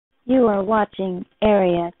You are watching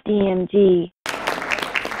Area DMG.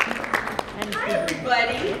 Hi,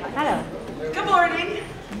 everybody. Hello. Good morning.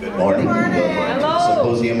 Good morning. Hello.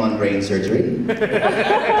 Symposium on brain surgery.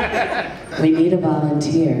 We need a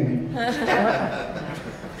volunteer.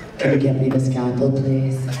 Can you get me the scalpel,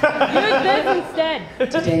 please? Use this instead.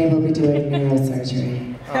 Today we'll be doing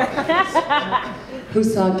neurosurgery. Who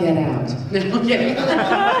saw Get Out? No, I'm kidding.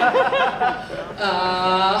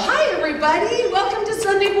 Hi, everybody. Welcome to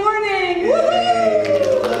Sunday morning.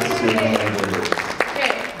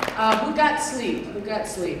 Okay, who got sleep? Who got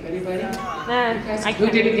sleep? Anybody? Who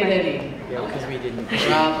Who didn't get any? Yeah, because we didn't.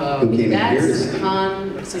 Bravo. Who came in here? That's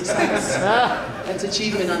con success. That's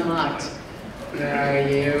achievement unlocked. Where are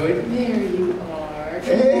you? There you are.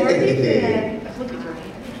 Good morning, Dad. Look at your hand.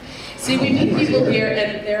 See, we meet people here,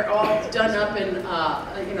 and they're all done up in,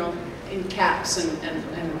 in caps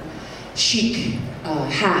and chic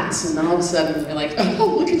hats, and all of a sudden they're like,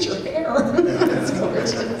 "Oh, look at your hair! It's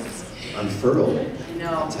gorgeous." Unfurled. I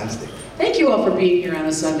know. Fantastic. Thank you all for being here on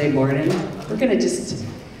a Sunday morning. We're gonna just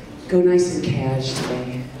go nice and cash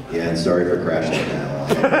today. Yeah, and sorry for crashing now.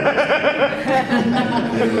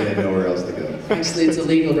 Literally had nowhere else to go. Actually, it's a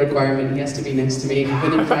legal requirement. He has to be next to me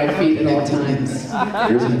within 5 feet at all times.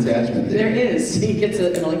 There's an attachment There there. is. He gets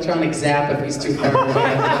an electronic zap if he's too far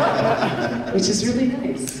away, which is really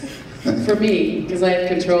nice for me because I have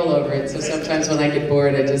control over it. So sometimes when I get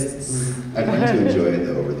bored, I just. I'd like to enjoy it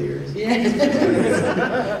though over the years.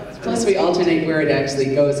 Yeah. Plus, we alternate where it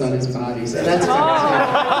actually goes on his body, so that's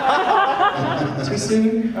too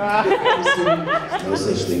soon. Too soon. No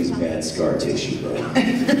such thing as bad scar tissue, bro.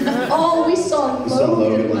 Oh, we saw Logan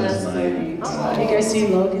Logan last last night. night. Have you guys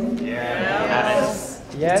seen Logan? Yes.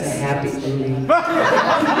 It's a happy movie.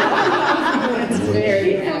 It's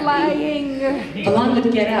very happy. Lying. Along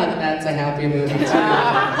with Get Out, that's a happy movie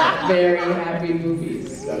too. Very happy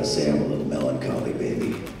movies. Gotta say, I'm a little melancholy,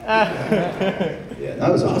 baby. Yeah,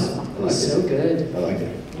 that was awesome. I It liked was so it. good. I liked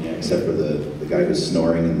it. Yeah, except for the guy who's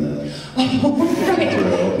snoring in the. Oh,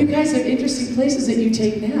 right. You guys have interesting places that you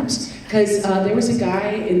take naps. Because there was a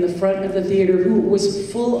guy in the front of the theater who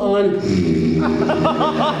was full on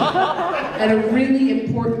at a really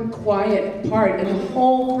important, quiet part, and the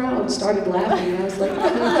whole crowd started laughing, and I was like,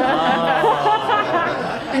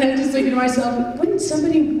 and I'm just thinking to myself, wouldn't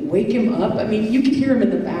somebody wake him up? I mean, you could hear him in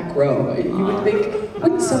the back row. You would think,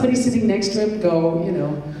 wouldn't somebody sitting next to him go,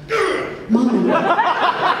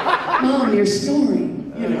 Mom, you're snoring.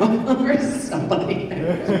 Or somebody.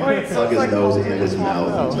 Plug his nose and his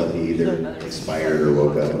mouth until he either expired or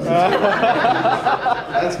woke up.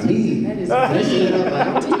 That's me. That is Did I say that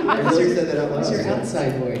out loud? I really said that out loud. That's your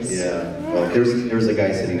outside voice. Yeah. Well, there was a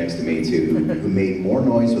guy sitting next to me too who made more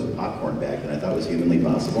noise with a popcorn bag than I thought was humanly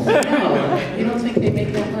possible. No, you don't think they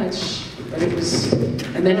make that much. But it was,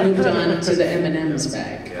 and then moved on to the M&M's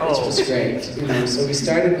bag, which was great. So we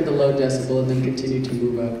started with a low decibel and then continued to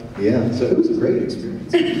move up. Yeah, so it was a great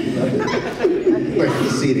experience. We loved it. We're going to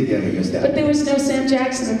see it again, we missed out. But there was no Sam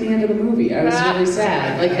Jackson at the end of the movie. I was really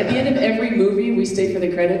sad. Like at the end of every movie, we stay for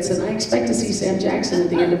the credits, and I expect to see Sam Jackson at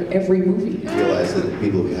the end of every movie. You realize that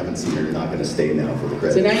people who haven't seen it are not going to stay now for the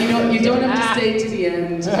credits. So now you don't have to stay to the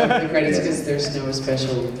end of the credits because there's no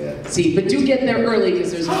special seat. But do get there early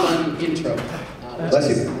because there's a fun intro. Bless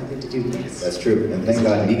you. To do this. That's true. And thank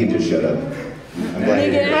God Negan just showed up. I'm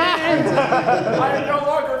glad you're here. I'm no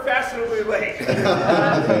longer fashionably late.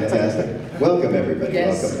 Fantastic. Welcome, everybody.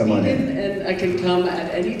 Yes, Welcome. Come on in. and I can come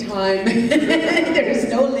at any time. There is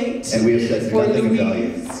no late. And we have said for nothing of Louise.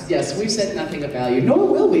 value. Yes, we've said nothing of value. Nor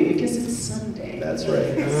will we, because it's Sunday. That's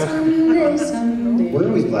right. Sunday. We're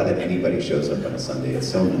always glad that anybody shows up on a Sunday. It's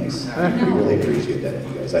so nice. We really appreciate that,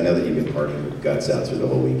 you guys. I know that you've been partying your guts out through the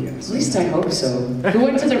whole weekend. At least I hope so. Who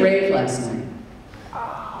went to the rave last night?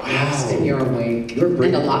 Wow. And you're awake. You're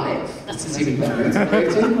pretty- and alive. This is even better.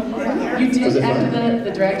 You Was did it after fun?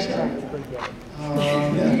 the drag show? Oh, Yeah.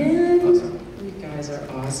 man. Awesome. You guys are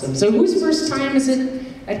awesome. So whose first time is it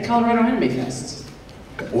at Colorado Anime Fest?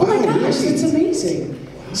 Oh my gosh, that's amazing.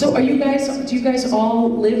 So do you guys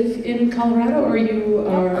all live in Colorado, or you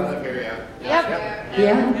are?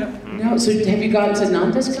 Yeah? No, so have you gone to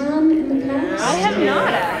NandasCon in the past? I have not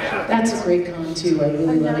actually. That's a great con too, I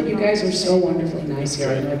really love it. You guys are so wonderfully nice here.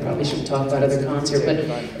 I know I probably should talk about other cons here, but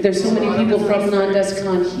there's so many people from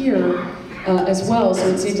NandasCon here as well, so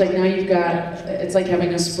it seems like now you've got, it's like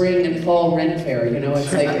having a spring and fall rent fair,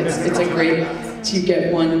 it's like, it's a great, you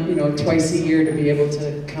get one, twice a year to be able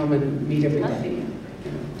to come and meet everybody,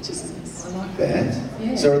 which is nice. like that.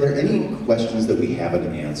 Yeah. So are there any questions that we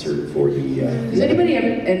haven't answered for you yet? Does anybody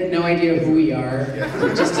have no idea who we are?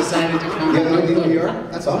 We just decided to come. You have no idea who we are?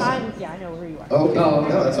 That's awesome. Yeah, I know who you are. Oh, okay. Oh.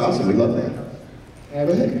 No, that's awesome. We love that. Go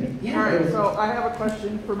ahead. Yeah. All right, so I have a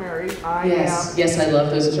question for Mary. Yes, I love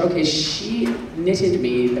those. Okay, she knitted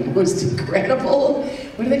me the most incredible,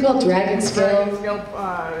 what do they call, dragon scale?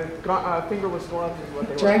 Fingerless gloves is what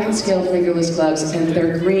they were. Dragon scale fingerless gloves, and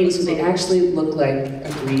they're green, so they actually look like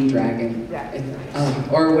a green dragon. Yeah.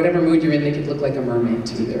 Or whatever mood you're in, they could look like a mermaid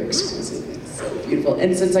too. They're exquisite. It's so beautiful.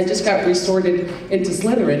 And since I just got resorted into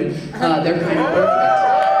Slytherin, they're kind of perfect.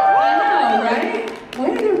 I know, right? Why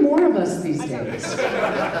are there more of us these days?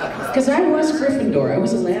 Because I was Gryffindor. I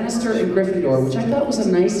was a Lannister and Gryffindor, which I thought was a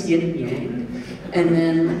nice yin and yang. And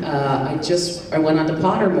then I went on to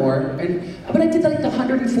Pottermore, but I did like the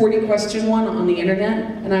 140 question one on the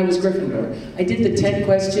internet, and I was Gryffindor. I did the 10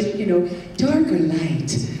 question, dark or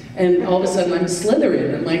light, and all of a sudden I'm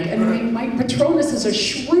Slytherin. I'm like, and my Patronus is a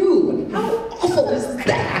shrew. How awful is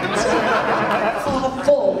that?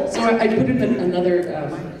 Awful. So I put in another.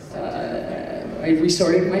 I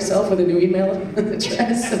resorted myself with a new email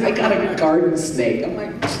address, and I got a garden snake. I'm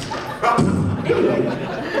like, anyway.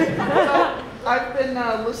 I've been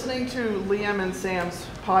listening to Liam and Sam's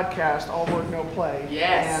podcast, All Work, No Play.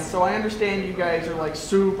 Yes. And so I understand you guys are like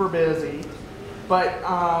super busy. But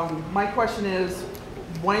my question is,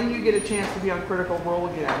 when you get a chance to be on Critical Role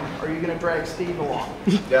again, are you going to drag Steve along?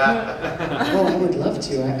 Well, I would love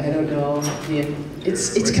to. I don't know.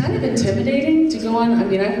 It's kind of intimidating to go on. I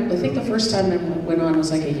mean, I think the first time I went on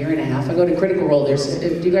was like a year and a half ago to Critical Role. Do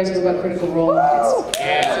you guys know about Critical Role?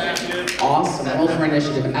 It's awesome. Roll for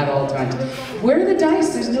initiative at all times. Where are the dice?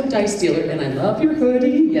 There's no dice dealer. And I love your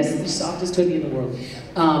hoodie. Yes, the softest hoodie in the world.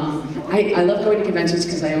 I love going to conventions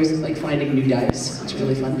because I always like finding new dice. It's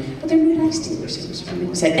really fun. But they're no dice dealers. It was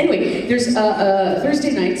really sad. Anyway, there's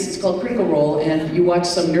Thursday nights. It's called Critical Role, and you watch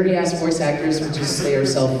some nerdy-ass voice actors, which is they are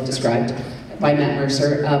self-described by Matt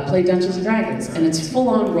Mercer, play Dungeons and Dragons, and it's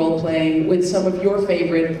full-on role-playing with some of your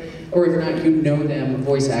favorite, or if not, you know them,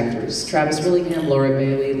 voice actors: Travis Willingham, Laura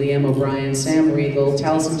Bailey, Liam O'Brien, Sam Riegel,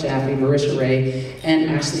 Taliesin Jaffe, Marisha Ray, and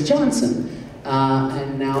Ashley Johnson.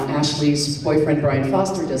 And now Ashley's boyfriend Brian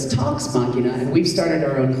Foster does Talks Machina, and we've started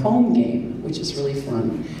our own home game, which is really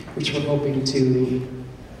fun, which we're hoping to...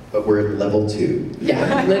 But we're at level 2.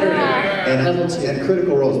 Yeah, literally, level 2. And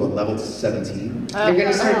Critical Role is what, level 17? They're going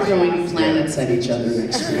to start throwing planets at each other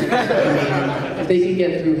next week. I mean, if they can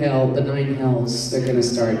get through hell, the 9 hells, they're going to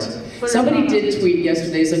start. Somebody did tweet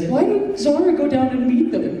yesterday, it's like, why did Zara go down and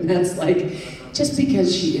meet them? And that's like, just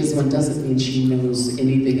because she is one doesn't mean she knows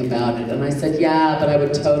anything about it. And I said, yeah, but I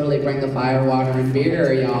would totally bring the fire, water, and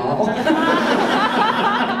beer, y'all.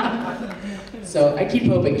 So I keep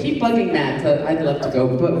hoping, keep bugging Matt, I'd love to go,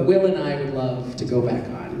 but Will and I would love to go back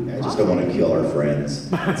on. I just don't want to kill our friends.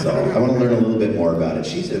 That's all. I want to learn a little bit more about it.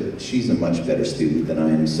 She's a much better student than I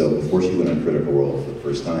am, so before she went on Critical Role for the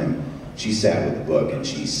first time, she sat with the book and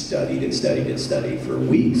she studied and studied and studied for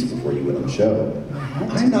weeks before you went on the show.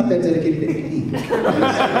 I'm not that dedicated to anything. So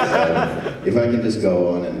if I can just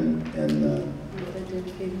go on and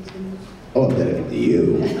oh, I'm dedicated to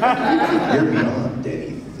you. You're beyond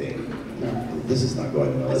anything. This is not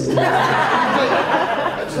going well.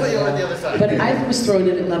 But I was thrown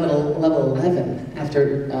in at level 11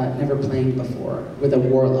 after never playing before with a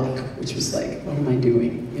warlock, which was like, what am I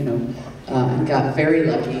doing, and got very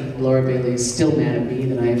lucky. Laura Bailey is still mad at me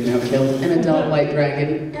that I have now killed an adult white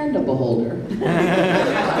dragon and a beholder.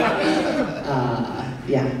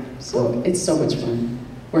 Yeah, so it's so much fun.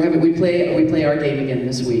 We play our game again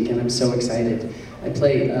this week, and I'm so excited. I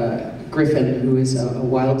play Griffin, who is a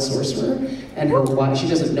wild sorcerer, and she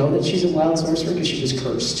doesn't know that she's a wild sorcerer because she was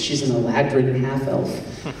cursed. She's an Eladrin half-elf,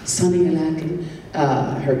 Sunny Eladrin.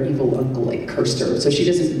 Her evil uncle cursed her, so she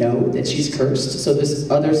doesn't know that she's cursed. So this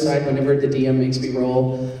other side, whenever the DM makes me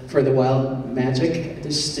roll for the wild magic,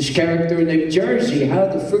 this character named Jersey, how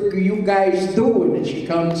the frick are you guys doing? And she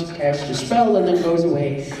comes, casts a spell, and then goes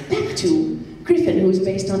away back to Griffin, who is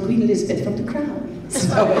based on Queen Elizabeth from The Crown.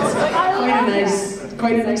 So it's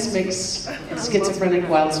quite a nice mix. Schizophrenic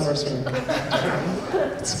wild sorcerer.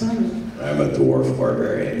 It's fun. I'm a dwarf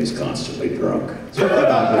barbarian who's constantly drunk. Sort of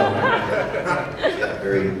yeah,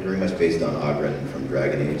 very much based on Ogren from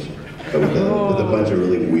Dragon Age, but with a bunch of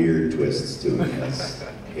really weird twists to it. It has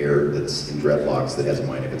hair that's in dreadlocks that has a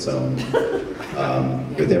mind of its own.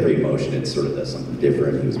 With every emotion, it sort of does something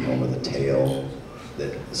different. He was born with a tail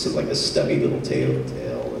that's sort of like a stubby little tail. And,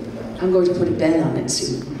 I'm going to put a bet on it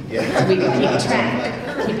soon. Yeah. We can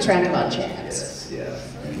keep track of our chats. Yes,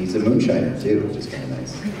 yeah. And he's a moonshiner too, which is kind of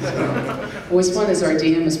nice. What's fun is our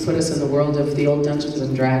DM has put us in the world of the old Dungeons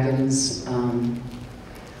and Dragons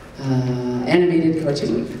animated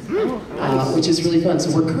cartoon, which is really fun.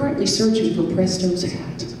 So we're currently searching for Presto's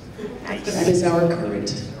hat. That is our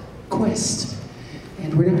current quest,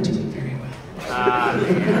 and we're not doing very well.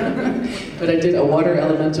 But I did a water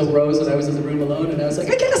elemental rose when I was in the room alone, and I was like,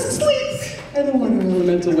 I can't sleep! And the water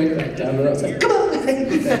elemental went back down, and I was like, come on!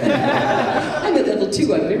 I'm at level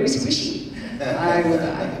 2, I'm very squishy. I will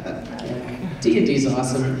die. D&D's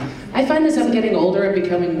awesome. I find as I'm getting older, I'm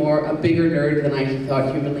becoming a bigger nerd than I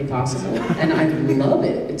thought humanly possible, and I love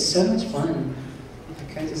it. It's so much fun.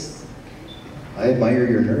 Like I admire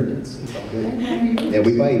your nerd. It's all good. Yeah,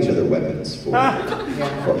 we buy each other weapons for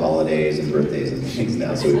holidays and birthdays and things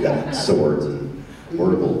now. So we've got swords and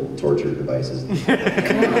portable torture devices.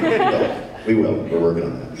 We will. We're working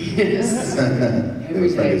on that. Yes. My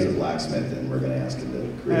friend is a blacksmith, and we're going to ask him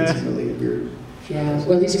to create some really weird. Yeah.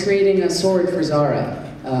 Well, he's creating a sword for Zara,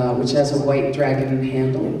 which has a white dragon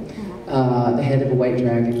handle. The head of a white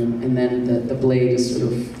dragon, and then the blade is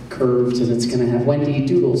sort of curved, and it's going to have Wendy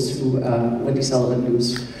Doodles, Wendy Sullivan,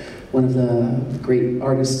 who's one of the great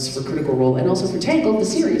artists for Critical Role, and also for Tangled, the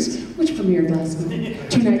series, which premiered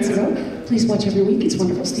 2 nights ago. Please watch every week, it's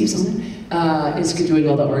wonderful, Steve's on it. Is doing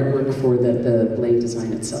all the artwork for the blade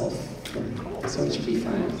design itself. So it should be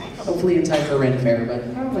fun. Hopefully in time for Ren Fair,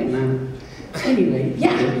 but probably not. Anyway,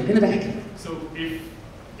 yeah, in the back. So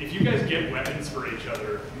if you guys get weapons for each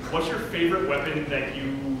other, what's your favorite weapon that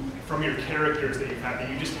from your characters that you've had that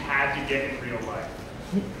you just had to get in real life?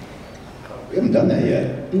 We haven't done that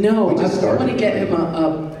yet. No, I want to get him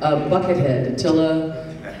a Buckethead, Attila.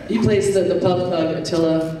 He plays the pub thug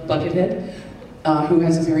Attila Buckethead, who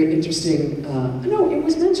has a very interesting. No, it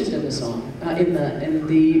was mentioned in the song in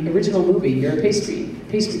the original movie. You're a pastry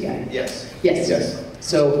guy. Yes. Yes.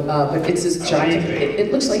 So, but it's this giant.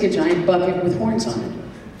 It looks like a giant bucket with horns on it.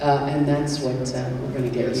 And that's what we're going to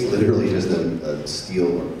get. It's literally just a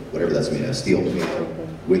steel, whatever that's made of, steel pail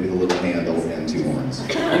with a little handle and 2 horns.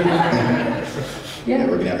 Yeah,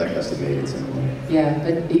 we're going to have that custom made at some point. Yeah,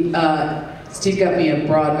 but Steve got me a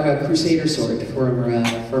Crusader sword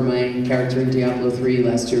for my character in Diablo 3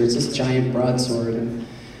 last year. It's this giant broadsword, and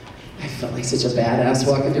I felt like such a badass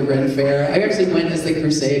walking to Ren Fair. I actually went as the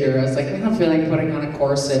Crusader. I was like, I don't feel like putting on a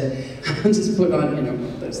corset. I'll just put on, one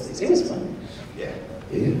of those things. It was fun.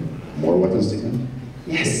 Yeah, more weapons to come.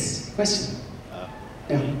 Yes. Question?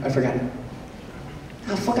 No, I forgot it.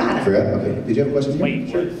 I forgot it. Forgot? Okay. Did you have a question? Wait,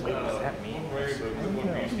 sure. what does that mean?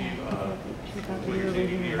 When you're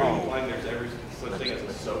taking the implying there's ever such thing as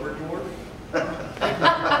a sober dwarf?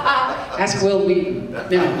 Ask Will Wheaton. No.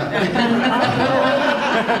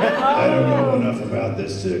 I don't know enough about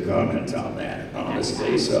this to comment on that,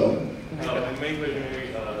 honestly, so. And main question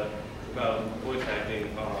about voice acting.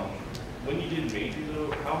 When you did Major,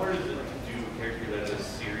 though, how hard is it to do a character that is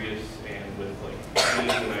serious and with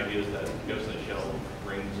feelings and ideas that Ghost in the Shell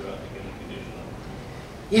brings about the human condition?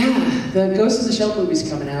 Yeah, the Ghost in the Shell movie's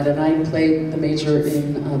coming out, and I played the Major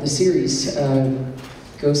in the series.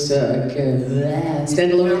 Ghost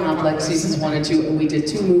Standalone Complex seasons 1 and 2, and we did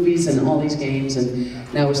 2 movies and all these games, and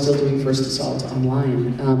now we're still doing First Assault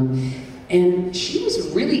online. And she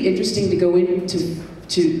was really interesting to go into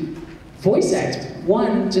voice act.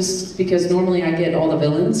 One, just because normally I get all the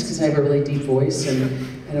villains because I have a really deep voice and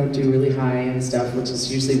I don't do really high end stuff, which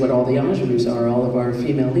is usually what all the ingenues are. All of our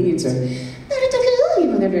female leads are,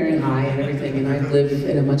 they're very high and everything, and I live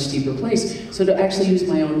in a much deeper place. So to actually use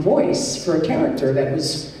my own voice for a character that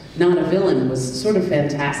was not a villain was sort of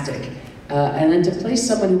fantastic. And then to play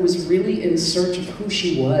someone who was really in search of who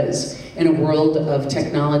she was in a world of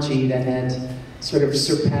technology that had sort of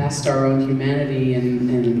surpassed our own humanity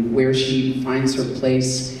and where she finds her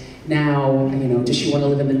place now. Does she want to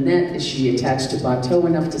live in the net? Is she attached to Bateau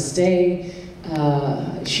enough to stay?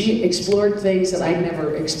 She explored things that I'd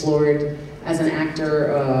never explored as an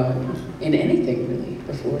actor in anything really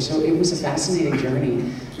before. So it was a fascinating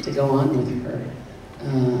journey to go on with her.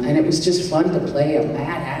 And it was just fun to play a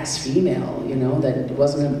badass female, that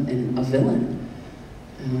wasn't a villain.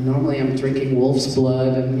 Normally I'm drinking wolf's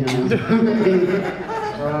blood and,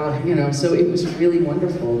 so it was really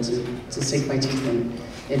wonderful to sink my teeth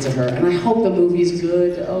into her. And I hope the movie's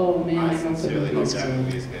good. Oh man, I hope the movie's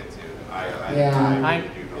good. I'm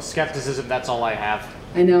skepticism, that's all I have.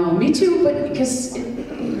 I know, me too, but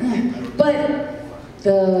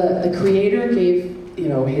the creator gave,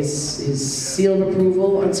 his seal of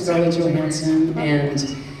approval on Scarlett Johansson,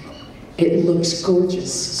 and it looks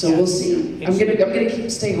gorgeous. So we'll see. I'm gonna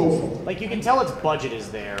stay hopeful. Like you can tell its budget is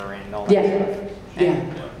there and all that stuff. Yeah.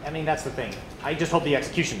 And mean, that's the thing. I just hope the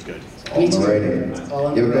execution's good. All in the writing. All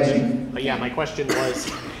in You the have a writing. question? But yeah, my question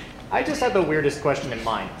was, I just had the weirdest question in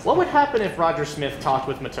mind. What would happen if Roger Smith talked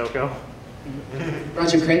with Motoko?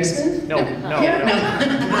 Roger Craig Smith? No.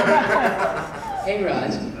 Hey,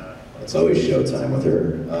 Raj. It's always showtime with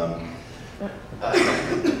her.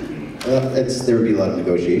 There would be a lot of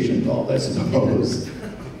negotiation involved, I suppose.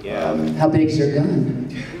 Yeah. How big's your gun?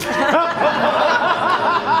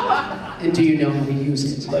 And do you know how to use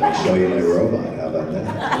it? Let me show you my robot. How about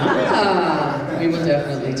that? We will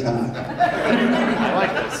definitely talk. I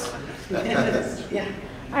like this. Yeah.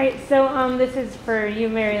 All right, so this is for you,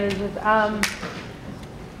 Mary Elizabeth.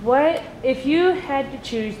 What if you had to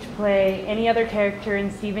choose to play any other character in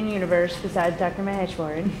Steven Universe besides Dr.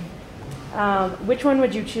 Maheshwaran? Which one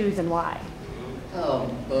would you choose and why? Oh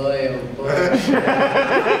boy, oh boy.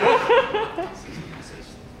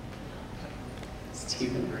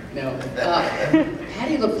 Stephen, no.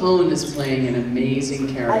 Patti LuPone is playing an amazing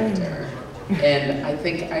character, and I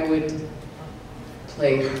think I would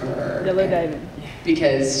play her. Yellow Diamond.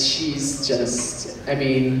 Because she's just, I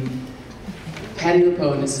mean, Patti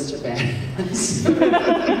LuPone is such a badass.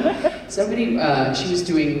 Somebody, she was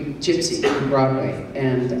doing Gypsy on Broadway,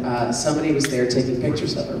 and somebody was there taking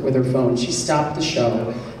pictures of her with her phone. She stopped the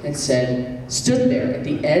show and stood there at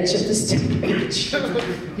the edge of the stage.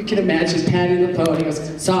 You can imagine Patti LuPone, he goes,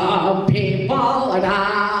 some people, da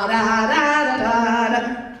da da da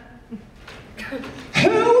da.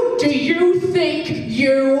 Who do you think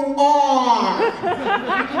you are?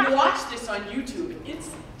 You can watch this on YouTube. It's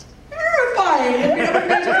terrifying. I mean,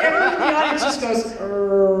 everyone in the audience just goes,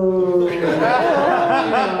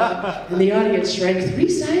 and the audience shrank 3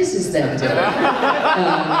 sizes that day.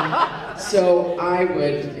 So I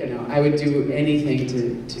would do anything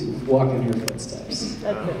to walk in her footsteps.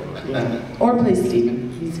 Or play Stephen.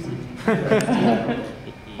 He's fine.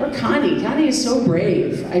 Or Connie. Connie is so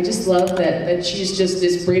brave. I just love that she's just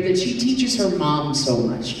this brave, that she teaches her mom so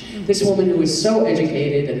much. This woman who is so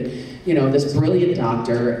educated and, this brilliant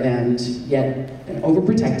doctor and yet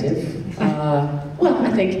overprotective. Well,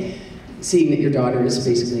 I think seeing that your daughter is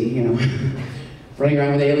basically, running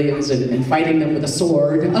around with aliens and fighting them with a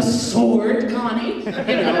sword, Connie,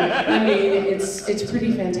 I mean, it's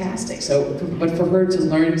pretty fantastic. So, but for her to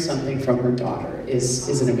learn something from her daughter is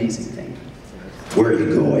an amazing thing. Where are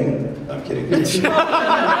you going? I'm kidding. In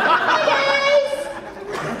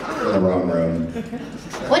the wrong room.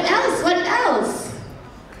 What else? What else?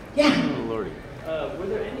 Yeah. Lordy. Were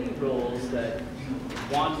there any roles that you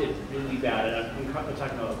wanted really bad, and I'm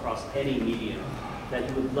talking about across any medium, that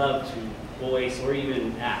you would love to voice or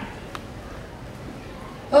even act?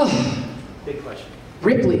 Oh. Big question.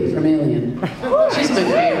 Ripley from Alien. She's my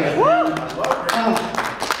favorite.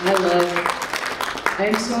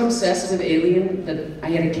 I'm so obsessed with Alien that I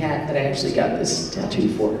had a cat that I actually got this tattoo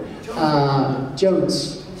for.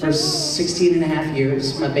 Jones. For 16 and a half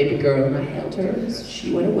years, my baby girl, and I held her as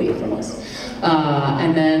she went away from us.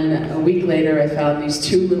 And then a week later, I found these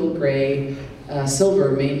 2 little gray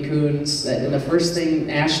silver Maine Coons, and the first thing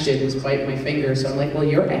Ash did was bite my finger, so I'm like, well,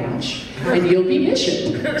 you're Ash, and you'll be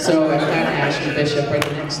Bishop. So I found Ash and Bishop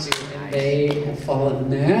right next to, and they have fallen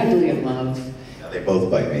madly in love. They both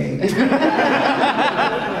bite me.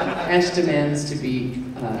 Ash demands to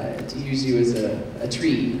use you as a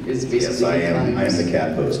tree, is basically. Yes, I am the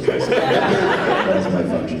cat poster. That is my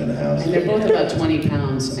function in the house. And they're both about 20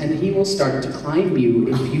 pounds, and he will start to climb you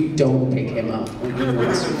if you don't pick him up when he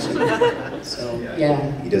wants you to. So, yeah.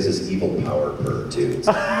 He does his evil power purr, too.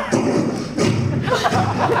 Call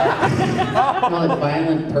it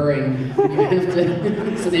violent purring. You have to,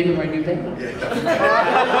 it's the name of our new band.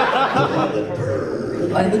 Violent purr.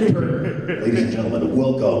 Violent purr. Ladies and gentlemen,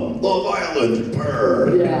 welcome, the violent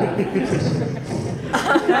purr. Yeah.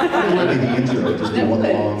 Maybe the intro, just do one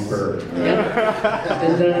long purr. Yep.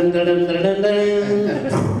 Dun, dun, dun, dun, dun, dun.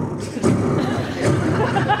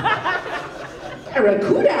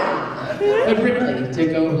 Barracuda! But Ripley, to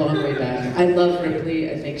go a long way back. I love Ripley.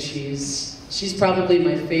 I think she's probably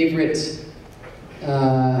my favorite,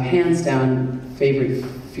 hands down favorite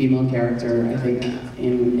female character, I think,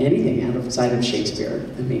 in anything outside of Shakespeare.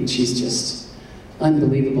 I mean, she's just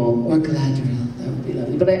unbelievable. Or Galadriel, that would be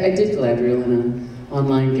lovely. But I did Galadriel in an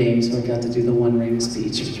online game, so I got to do the One Ring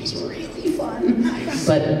speech, which was really fun.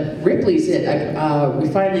 But Ripley's it. I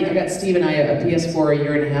got Steve and I a PS4 a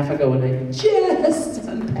year and a half ago, and I just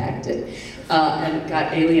unpacked it. And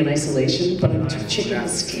got Alien Isolation, but I'm too chicken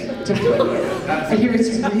scared to play it. I hear it's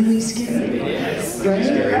really scary.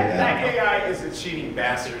 Right? That AI is a cheating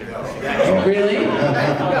bastard, though. Really? No,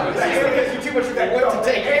 that AI gives you too much of that. What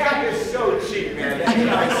to take? AI is so cheap, man. That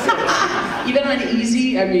AI is so cheap. Even on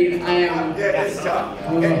easy, I mean, I am. Yeah, it's tough.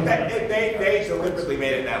 They deliberately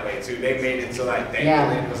made it that way too. They made it so like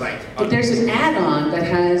it was like. But there's an add-on that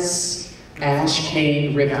has Ash,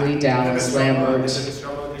 Kane, Ripley, Dallas, Lambert. The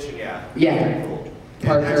Nostromo edition, yeah. Yeah. Cool.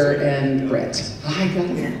 Parker and Brett. I got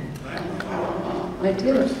it. I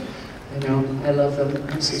did. I know. I love them.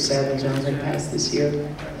 I'm so sad that John's like passed this year.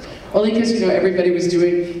 Only because, everybody was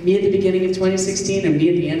doing me at the beginning of 2016 and me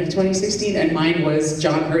at the end of 2016, and mine was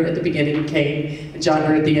John Hurt at the beginning, Kane, and John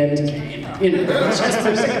Hurt at the end, Kane.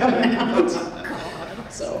 Chester's coming out.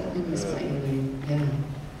 So, I miss my yeah.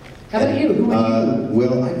 How about you? Who are you?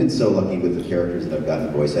 Well, I've been so lucky with the characters that I've gotten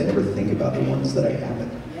to voice. I never think about the ones that I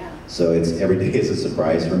haven't. Yeah. So every day is a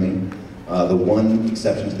surprise for me. The one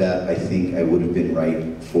exception to that, I think I would have been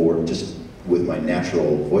right for just with my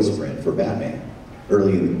natural voice print for Batman.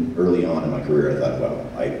 Early on in my career, I thought, well,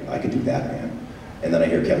 I could do Batman. And then I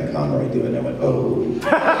hear Kevin Conroy do it, and I went, oh. Okay,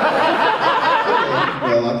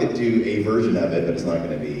 well, I could do a version of it, but it's not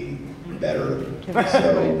going to be better.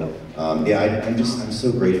 So, I'm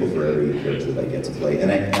so grateful for every character that I get to play. And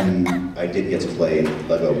I did get to play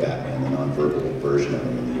Lego Batman, the non-verbal version of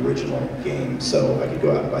him in the original game, so I could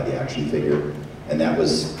go out and buy the action figure, and that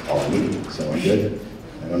was all I needed. So I'm good.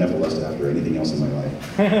 I don't have to lust after anything else in my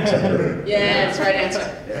life. Except her. Yeah, that's the right answer.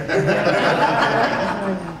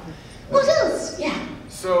 What else? Yeah.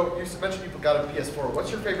 So you mentioned you got a PS4.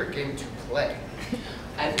 What's your favorite game to play?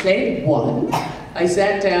 I played one. I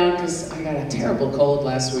sat down because I got a terrible cold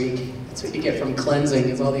last week. That's what you get from cleansing,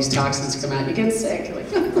 is all these toxins come out. You get sick. You're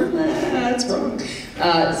like, that's wrong.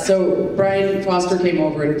 So Brian Foster came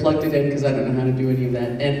over and plugged it in, because I don't know how to do any of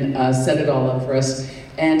that, and set it all up for us.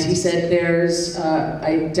 And he said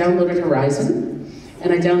I downloaded Horizon,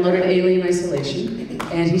 and I downloaded Alien Isolation,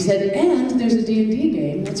 and he said, and there's a D&D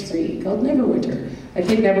game that's free called Neverwinter. I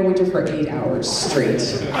played Neverwinter for 8 hours straight.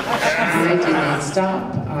 I did not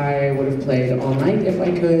stop. I would have played all night if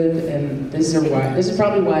I could, and this is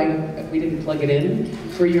probably why we didn't plug it in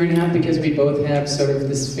for a year and a half, because we both have sort of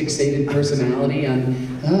this fixated personality on,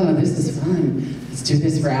 oh, this is fun. Let's do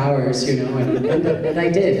this for hours, and I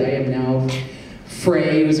did. I am now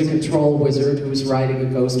Frey, who's a control wizard who's riding a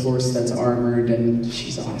ghost horse that's armored, and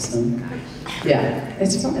she's awesome. Yeah,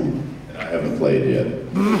 it's fun. I haven't played yet. I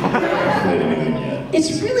haven't played anything yet.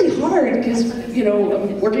 It's really hard because,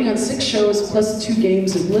 I'm working on 6 shows plus 2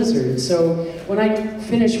 games at Blizzard. So when I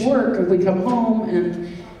finish work, we come home and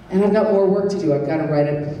I've got more work to do. I've got to write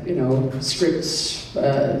up, scripts,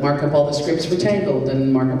 mark up all the scripts for Tangled,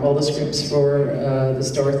 and mark up all the scripts for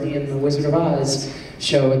this Dorothy and the Wizard of Oz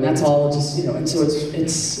show, and that's all just, and so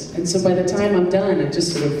so by the time I'm done, I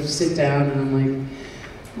just sort of sit down and I'm like,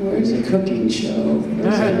 where's a cooking show?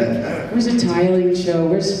 Where's a tiling show?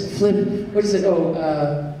 Where's what is it? Oh,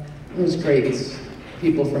 those great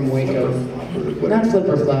people from Waco. Not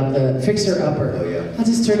Flipper Flop, the Fixer Upper. Oh, yeah. I'll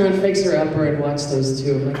just turn on Fixer Upper and watch those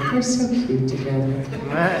two. I'm like, they're so cute together.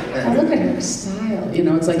 Oh, look at her style.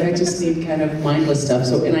 It's like I just need kind of mindless stuff.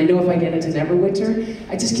 So, and I know if I get into Neverwinter,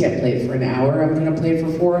 I just can't play it for an hour. I'm going to play it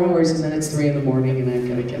for 4 hours, and then it's 3 in the morning, and I've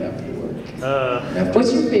got to get up and work.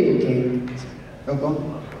 What's your favorite game? Oh,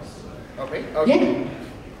 go. Oh, me? Okay. Yeah.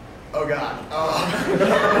 Oh, God.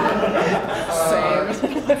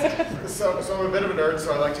 So I'm a bit of a nerd,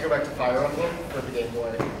 so I like to go back to Fire Emblem with the Game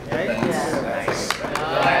Boy. Nice.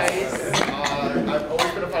 I've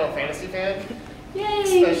always been a Final Fantasy fan. Yay!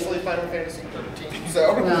 Especially Final Fantasy 13.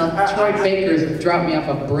 So. Well, Troy Baker dropped me off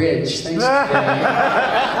a bridge. Thanks for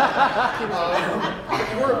that.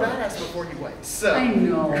 You were a badass before you went. So. I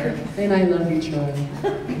know. And I love you, Troy.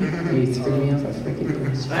 You threw me off a freaking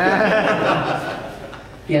bridge.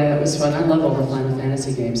 Yeah, that was fun. I love all the Final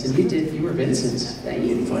Fantasy games. And you were Vincent. Thank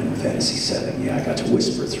you. Final Fantasy VII, yeah, I got to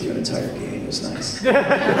whisper through an entire game. It was nice.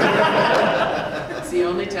 It's the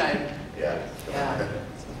only time. Yeah. Yeah,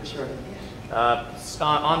 for sure.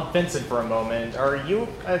 On Vincent for a moment, are you,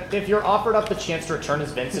 if you're offered up the chance to return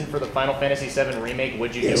as Vincent for the Final Fantasy VII remake,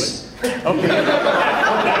 would you do it? Okay.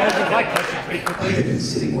 I've been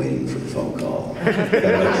sitting waiting for the phone call.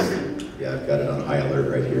 Yeah, I've got it on high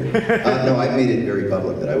alert right here. No, I've made it very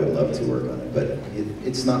public that I would love to work on it, but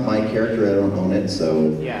it's not my character. I don't own it,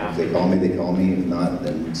 so if they call me, they call me. If not,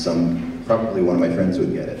 then probably one of my friends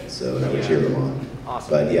would get it, so I would cheer them on.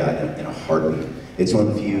 Awesome. But yeah, in a heartbeat. It's one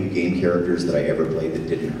of the few game characters that I ever played that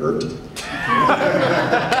didn't hurt.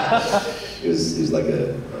 It was like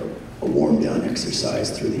a warm down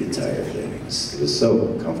exercise through the entire thing. It was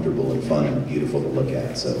so comfortable and fun and beautiful to look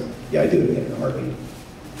at. So yeah, I do it again in a heartbeat.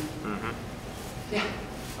 Yeah.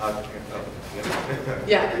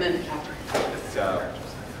 Yeah, and then after.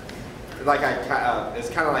 It's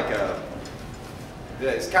kind of like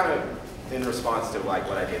it's kind of in response to like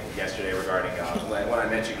what I did yesterday regarding when I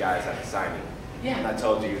met you guys at the signing. Yeah. And I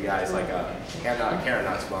told you guys like Karen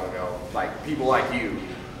not too long ago, like people like you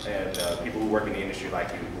and people who work in the industry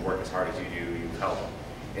like you, who work as hard as you do, you've helped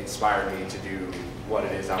inspire me to do what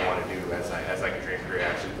it is I want to do as like a dream career. I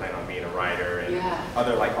actually plan on being a writer and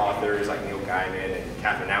other like authors like Neil Gaiman and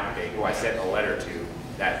Catherine Applegate, who I sent a letter to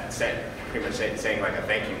that said pretty much saying like a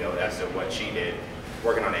thank you note as to what she did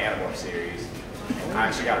working on the Animorph series. And I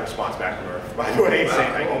actually got a response back from her, by the way,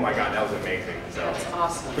 saying like, oh my god, that was amazing. So that's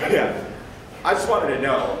awesome. Yeah. I just wanted to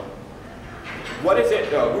know, what is it,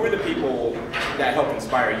 who are the people that help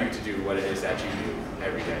inspire you to do what it is that you do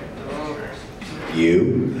every day?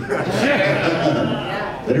 You.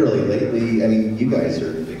 Literally, lately, I mean, you guys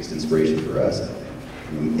are the biggest inspiration for us, I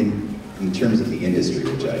think. In terms of the industry,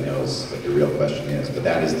 which I know is what your real question is, but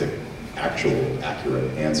that is the actual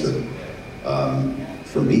accurate answer.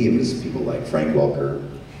 For me, it was people like Frank Welker,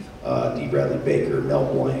 D. Bradley Baker, Mel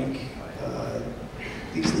Blanc,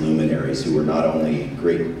 these luminaries who were not only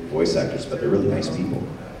great voice actors, but they're really nice people,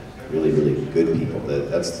 really, really good people.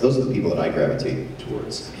 Those are the people that I gravitate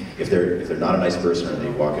towards. If they're not a nice person or they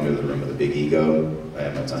walk into the room with a big ego, I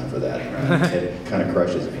have no time for that. It kind of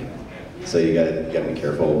crushes me. So you gotta be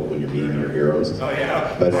careful when you're meeting your heroes. Oh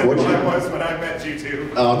yeah. But fortunately, I was when I met you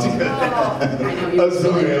too. Oh, good. I know you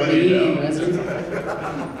were really mean,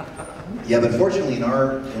 Yeah, but fortunately in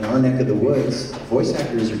our neck of the woods, voice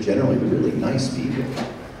actors are generally really nice people.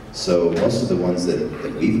 So most of the ones that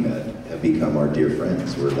we've met have become our dear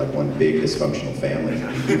friends. We're like one big dysfunctional family.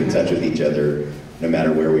 We keep in touch with each other no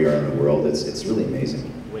matter where we are in the world. It's really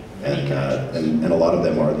amazing. And a lot of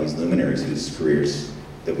them are these luminaries whose careers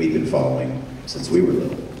that we've been following since we were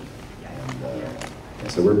little.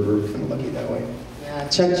 And so we're kind of lucky that way. Yeah,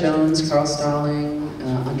 Chuck Jones, Carl Stalling,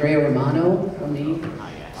 Andrea Romano, for me,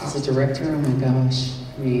 as a director. Oh my gosh.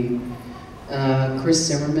 I mean, Chris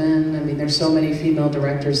Zimmerman. I mean, there's so many female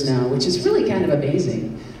directors now, which is really kind of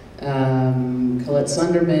amazing. Colette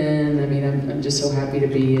Sunderman. I mean, I'm just so happy to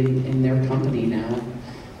be in their company now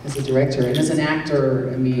as a director. And as an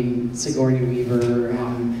actor, I mean, Sigourney Weaver,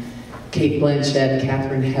 Kate Blanchett,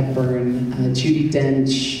 Katharine Hepburn, Judi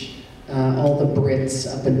Dench, all the Brits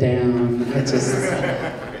up and down.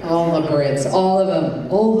 All the Brits, all of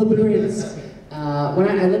them, all the Brits. When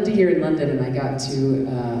I lived a year in London and I got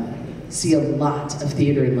to see a lot of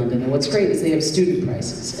theater in London. And what's great is they have student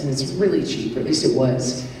prices, and it's really cheap, or at least it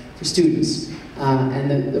was, for students.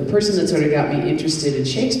 And the person that sort of got me interested in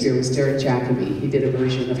Shakespeare was Derek Jacobi. He did a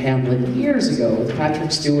version of Hamlet years ago with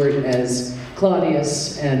Patrick Stewart as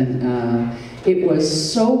Claudius, and it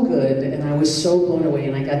was so good, and I was so blown away,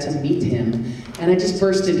 and I got to meet him, and I just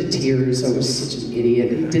burst into tears. I was such an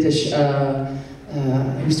idiot. He did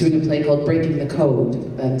he was doing a play called Breaking the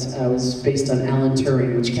Code that was based on Alan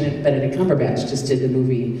Turing, which Benedict Cumberbatch just did the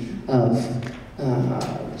movie of,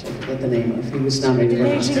 which I forget the name of. He was nominated for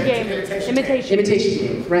Imitation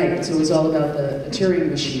Game, right. So it was all about the Turing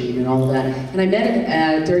machine and all of that. And I met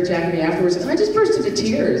Derek Jacobi afterwards, and I just burst into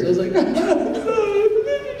tears. I was like,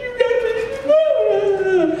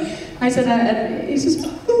 I said, he says,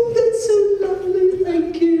 oh, that's so lovely,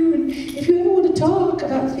 thank you. And if you ever want to talk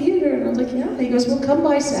about theater, and I was like, yeah. He goes, well, come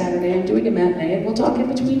by Saturday. I'm doing a matinee, and we'll talk in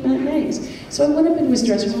between matinees. So I went up into his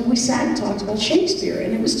dressing room, we sat and talked about Shakespeare,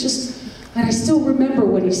 and it was just, and I still remember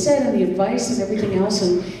what he said and the advice and everything else,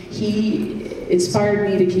 and he inspired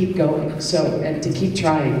me to keep going, and to keep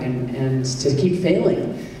trying, and to keep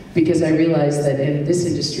failing. Because I realized that in this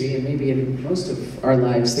industry, and maybe in most of our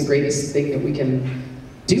lives, the greatest thing that we can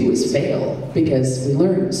do is fail, because we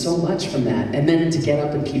learn so much from that. And then to get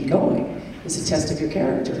up and keep going is a test of your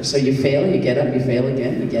character. So you fail, you get up, you fail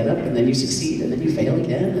again, you get up, and then you succeed, and then you fail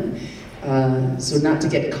again. And, so not to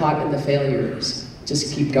get caught in the failures,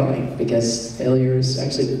 just keep going, because failures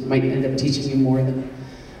actually might end up teaching you more than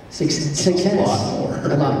success. A lot more.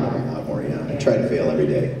 A lot more. A lot more, yeah. I try to fail every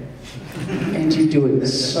day. And you do it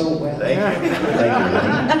so well. Thank you. Thank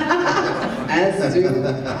you. As do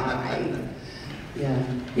I. Yeah.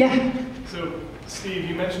 Yeah. So, Steve,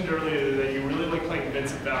 you mentioned earlier that you really like playing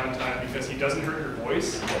Vincent Valentine because he doesn't hurt your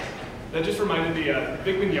voice. That just reminded me,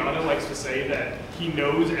 Vic Mignogna likes to say that he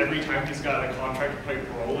knows every time he's got a contract to play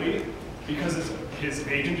Broly, because his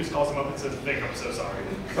agent just calls him up and says, Vic, I'm so sorry.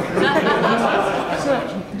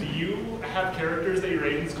 Do you have characters that your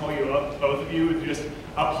agents call you up, both of you, and just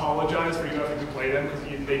apologize for you having to play them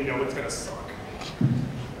because they know it's going to suck?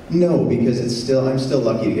 No, because I'm still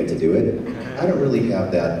lucky to get to do it. I don't really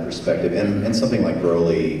have that perspective, and something like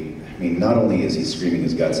Broly, mean, not only is he screaming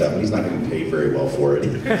his guts out, but he's not getting paid very well for it.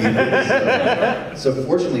 So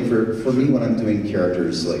fortunately for me, when I'm doing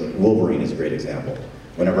characters, like Wolverine is a great example.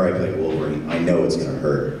 Whenever I play Wolverine, I know it's going to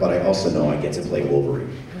hurt, but I also know I get to play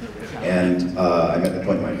Wolverine. And I'm at the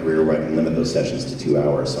point in my career where I can limit those sessions to 2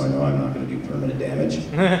 hours, so I know I'm not going to do permanent damage.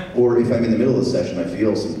 Or if I'm in the middle of the session, I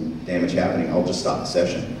feel some damage happening, I'll just stop the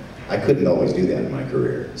session. I couldn't always do that in my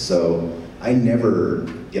career. So I never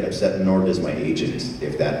get upset, nor does my agent,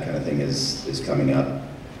 if that kind of thing is coming up.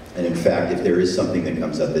 And in fact, if there is something that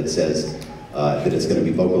comes up that says that it's going to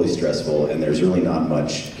be vocally stressful and there's really not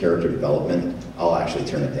much character development, I'll actually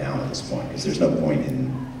turn it down at this point, because there's no point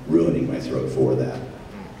in ruining my throat for that.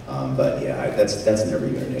 But yeah, that's never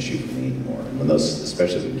even an issue for me anymore. And when those,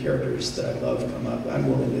 especially when characters that I love come up, I'm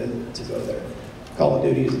willing to go there. Call of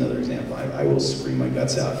Duty is another example. I will scream my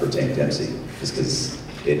guts out for Tank Dempsey, just because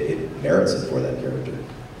it merits it for that character.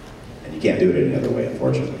 And you can't do it any other way,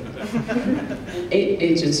 unfortunately.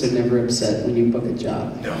 Agents are never upset when you book a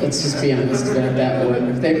job. No. Let's just be honest about that one.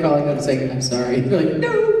 If they're calling up saying, I'm sorry, you're like,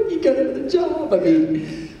 no, you got another job. I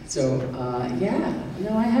mean, so, yeah,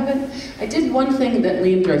 no, I haven't. I did one thing that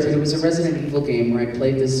Liam directed. It was a Resident Evil game where I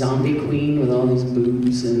played the zombie queen with all these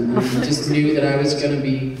boobs, and I just knew that I was going to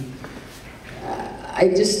be.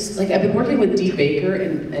 I've been working with Dee Baker,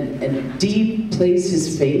 and Dee plays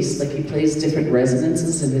his face, like he plays different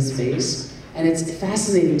resonances in his face, and it's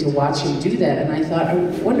fascinating to watch him do that, and I thought, I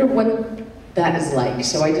wonder what that is like.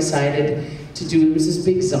 So I decided to do, it was this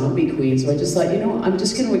big zombie queen, so I just thought, you know, I'm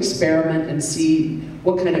just going to experiment and see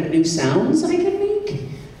what kind of new sounds I can make,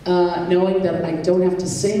 knowing that I don't have to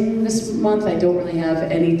sing this month, I don't really have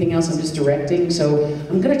anything else, I'm just directing, so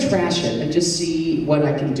I'm going to trash it and just see what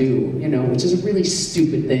I can do, you know, which is a really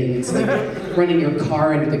stupid thing. It's like running your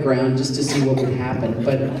car into the ground just to see what would happen,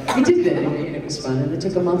 but I did that anyway, and it was fun, and it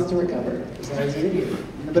took a month to recover, because I was an idiot.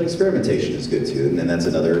 But experimentation is good too, and then that's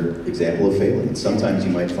another example of failing. Sometimes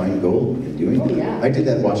you might find gold in doing that. Yeah. I did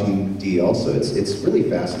that watching Dee also. It's really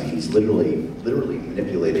fascinating. He's literally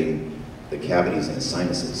manipulating the cavities in his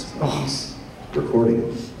sinuses when he's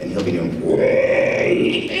recording, and he'll be doing. But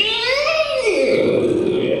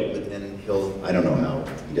then I don't know how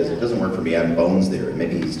he does it. It doesn't work for me. I have bones there.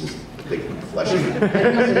 Maybe he's just big fleshy.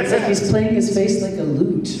 It's like he's playing his face like a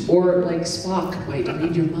lute, or like Spock might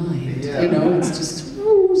read your mind. Yeah. You know, it's just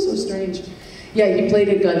so strange. Yeah, he played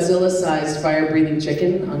a Godzilla-sized fire-breathing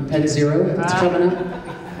chicken on Pen Zero. It's coming up.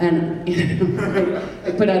 And you know,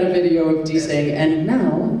 I put out a video of Dee saying, and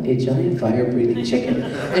now, a giant fire-breathing chicken.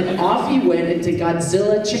 And off he went into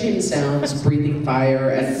Godzilla chicken sounds, breathing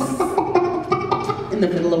fire, and in the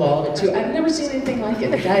middle of all of it too. I've never seen anything like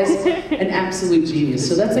it. The guy's an absolute genius.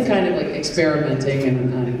 So that's the kind of like experimenting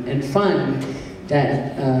and fun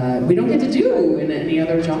that we don't get to do in any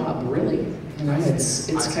other job, really. You know, it's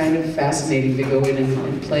kind of fascinating to go in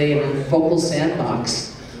and play in a vocal sandbox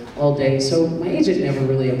all day. So my agent never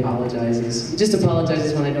really apologizes. He just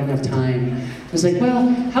apologizes when I don't have time. I was like, well,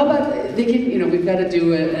 how about they can, you know, we've got to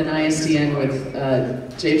do an ISDN with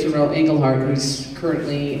James Monroe Englehart, who's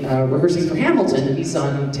currently rehearsing for Hamilton. He's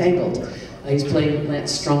on Tangled. He's playing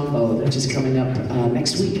Lance Strongbow, which is coming up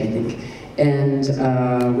next week, I think. And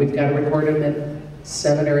we've got to record him at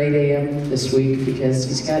 7 or 8 a.m. this week because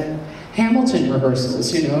he's got Hamilton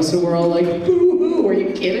rehearsals, you know, so we're all like, boo-hoo, are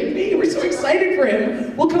you kidding me? We're so excited for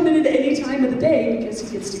him. We'll come in at any time of the day because he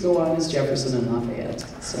gets to go on as Jefferson and Lafayette,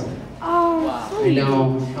 so. Oh, wow. I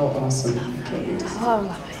know, how awesome. Oh,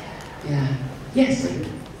 Lafayette. Yeah. Yes? So,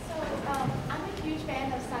 I'm a huge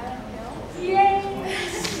fan of Silent Hill. Yay!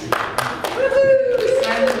 Woohoo!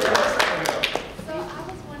 Silent Hill. So, I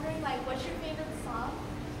was wondering, like, what's your favorite song?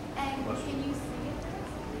 And can you sing it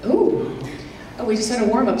for us? Ooh. Oh, we just had a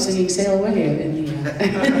warm-up singing Sail Away in the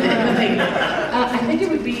thing. I think it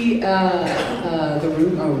would be the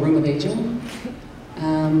Room of Angel.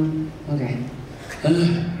 Okay.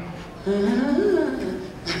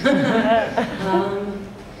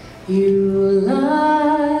 You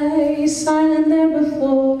lie silent there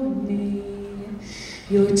before me.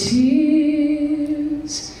 Your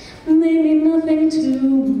tears, they mean nothing to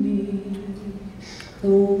me. The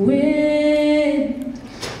wind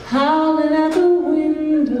howling at the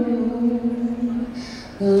window,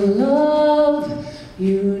 the love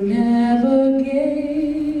you never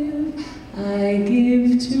gave, I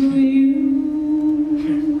give to you.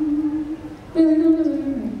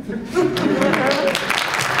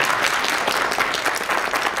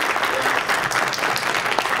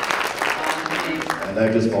 And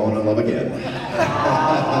I've just fallen in love again.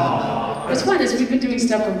 What's fun is we've been doing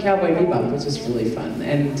stuff from Cowboy Bebop, which is really fun,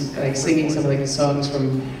 and like singing some of the songs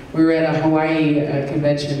from. We were at a Hawaii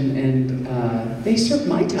convention, and they serve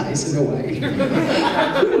Mai Tais in Hawaii.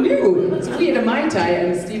 Who knew? So we had a Mai Tai,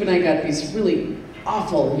 and Steve and I got these really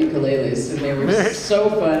awful ukuleles, and they were so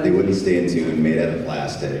fun. They wouldn't stay in tune, made out of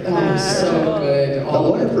plastic. Oh, so good.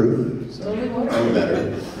 All waterproof. So totally all waterproof.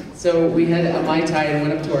 better. So we had a Mai Tai and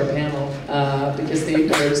went up to our panel because they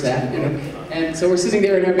encouraged that, you know. And so we're sitting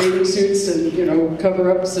there in our bathing suits and, you know,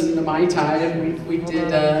 cover-ups and the Mai Tai, and we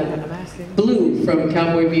did Blue from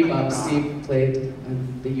Cowboy Bebop. Steve played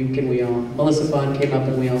the uke and we all, Melissa Bond came up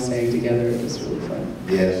and we all sang together. It was really fun.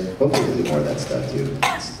 Yeah, hopefully we'll do more of that stuff too.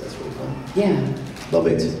 That's really fun. Yeah. Love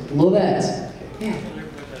it. Love that. Yeah. Do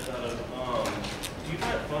you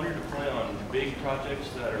find it funner to play on big projects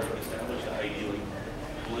that are established, i.e. like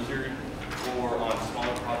Blizzard, or on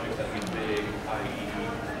smaller projects that be big, i.e.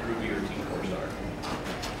 Ruby or Team 4-Star?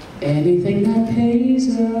 Anything that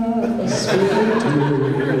pays us will do.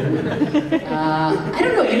 I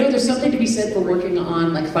don't know, you know, there's something to be said for working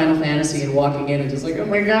on like Final Fantasy and walking in and just like, oh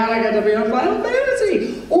my god, I got to be on Final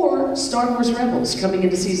Fantasy! Or Star Wars Rebels, coming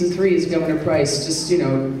into season 3 as Governor Price, just, you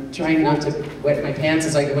know, trying not to wet my pants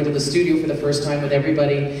as I go into the studio for the first time with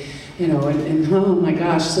everybody, you know, and oh my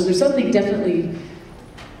gosh, so there's something definitely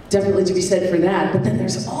to be said for that, but then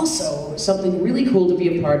there's also something really cool to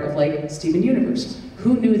be a part of, like Steven Universe.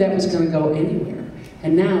 Who knew that was going to go anywhere?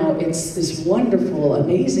 And now it's this wonderful,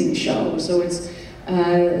 amazing show. So it's,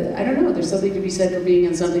 I don't know, there's something to be said for being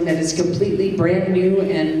in something that is completely brand new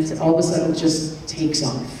and all of a sudden just takes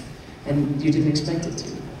off. And you didn't expect it to.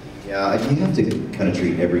 Yeah, you have to kind of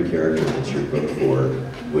treat every character that you're booked for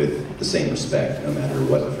with the same respect, no matter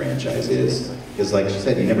what the franchise is. Because like she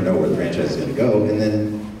said, you never know where the franchise is going to go, and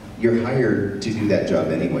then you're hired to do that job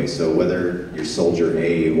anyway. So whether you're Soldier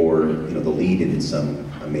A or the lead in some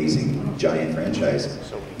amazing giant franchise,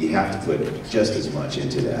 you have to put just as much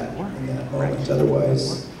into that in that moment.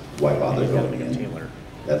 Otherwise, why bother going in?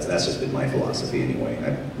 That's just been my philosophy anyway.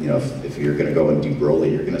 If you're going to go and do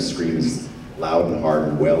Broly, you're going to scream as loud and hard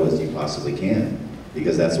and well as you possibly can,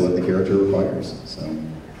 because that's what the character requires. So.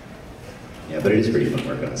 Yeah, but it is pretty fun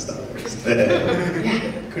working on Star Wars.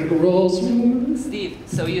 Yeah, critical roles. Steve,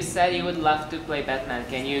 so you said you would love to play Batman.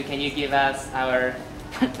 Can you give us our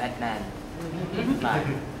Batman?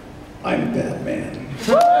 I'm Batman.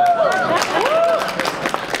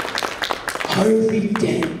 Harvey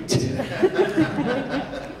Dent.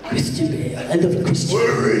 Christian Bale. I love Christian.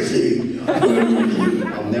 Where is he?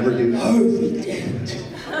 I'll never do Harvey Dent.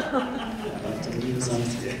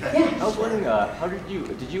 Yeah. I was wondering,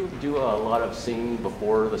 did you do a lot of singing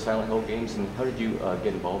before the Silent Hill games, and how did you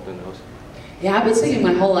get involved in those? Yeah, I've been singing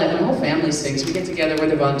my whole life. My whole family sings. We get together with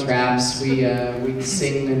the Von Trapps. We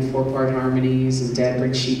sing in 4-part harmonies, and Dad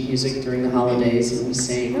brings sheet music during the holidays, and we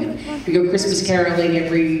sing. And we go Christmas caroling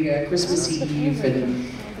every Christmas Eve,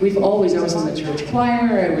 and I was in the church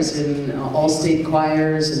choir, I was in all-state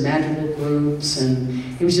choirs and madrigal groups, and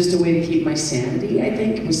it was just a way to keep my sanity, I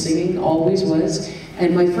think, was singing, always was.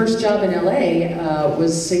 And my first job in LA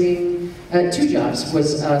was singing, 2 jobs,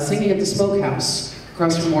 was singing at the Smokehouse,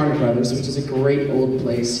 across from Warner Brothers, which is a great old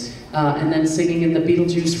place, and then singing in the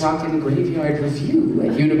Beetlejuice Rockin' Graveyard Review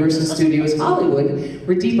at Universal Studios Hollywood,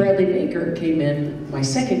 where Dee Bradley Baker came in my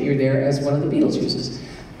second year there as one of the Beetlejuices.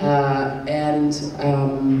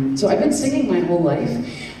 So I've been singing my whole life.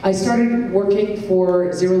 I started working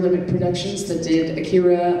for Zero Limit Productions that did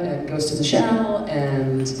Akira and Ghost in the Shell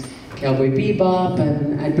and Cowboy Bebop,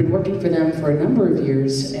 and I'd been working for them for a number of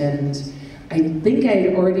years, and I think I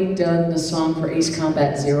had already done the song for Ace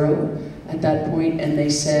Combat Zero at that point, and they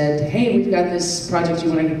said, hey, we've got this project, you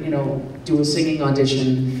want to do a singing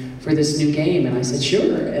audition for this new game? And I said,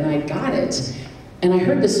 sure, and I got it. And I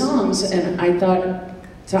heard the songs, and I thought,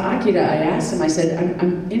 to Akira, I asked him, I said,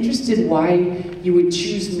 I'm interested why you would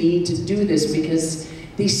choose me to do this, because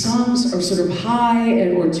these songs are sort of high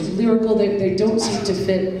or too lyrical, they don't seem to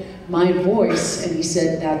fit my voice. And he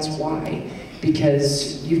said, that's why.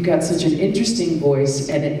 Because you've got such an interesting voice,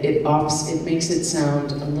 and it makes it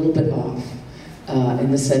sound a little bit off,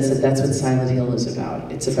 in the sense that that's what Silent Hill is about.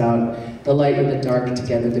 It's about the light and the dark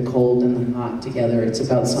together, the cold and the hot together. It's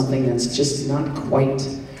about something that's just not quite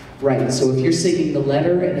right. So if you're singing the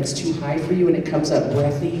letter and it's too high for you and it comes up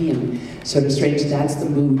breathy and sort of strange, that's the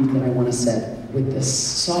mood that I want to set with this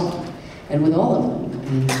song and with all of them.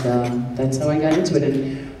 And that's how I got into it.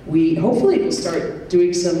 And we hopefully will start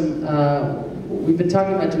doing some, we've been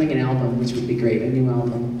talking about doing an album, which would be great, a new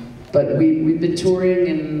album. But we've been touring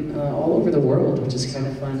in all over the world, which is kind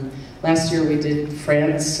of fun. Last year we did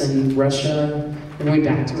France and Russia, and we went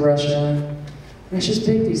back to Russia. Russia's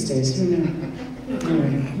big these days, who knew?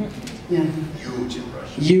 Anyway, yeah. Huge in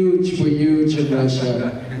Russia. Huge, we're huge in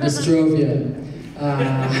Russia. Nostrovia.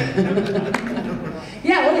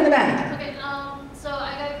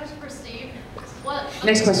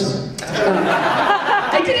 Next question.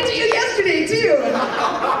 I did it to you yesterday too.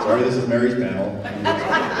 Sorry, this is Mary's panel.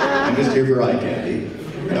 I'm just here for eye candy.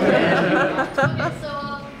 Okay,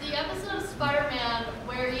 so the episode of Spider-Man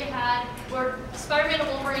where Spider-Man and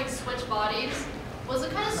Wolverine switch bodies, was it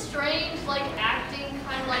kind of strange, like acting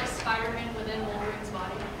kind of like Spider-Man within Wolverine's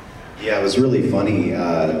body? Yeah, it was really funny.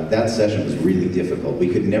 That session was really difficult. We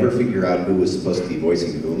could never figure out who was supposed to be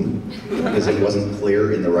voicing whom because it wasn't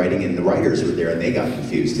clear in the writing, and the writers were there and they got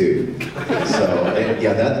confused too. So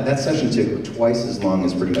yeah, that session took twice as long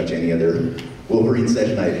as pretty much any other Wolverine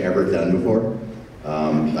session I'd ever done before.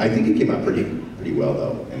 I think it came out pretty well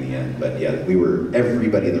though in the end. But yeah,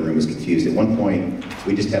 everybody in the room was confused. At one point,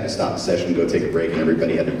 we just had to stop the session, go take a break, and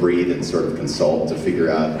everybody had to breathe and sort of consult to figure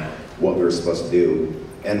out what we were supposed to do.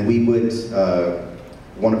 And we would,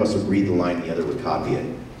 one of us would read the line, the other would copy it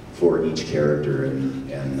for each character,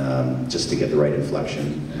 and just to get the right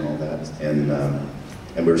inflection and all that. And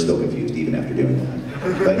we were still confused even after doing that.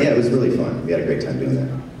 But yeah, it was really fun. We had a great time doing that.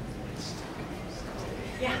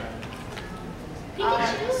 Yeah.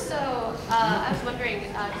 So I was wondering,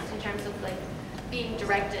 just in terms of like being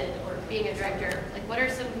directed or being a director, like what are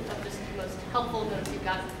some of just the most helpful notes you've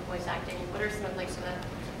gotten from voice acting? What are some of like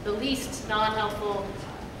the least non-helpful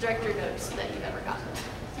director notes that you've ever gotten?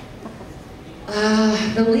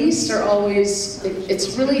 The least are always,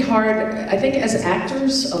 it's really hard. I think as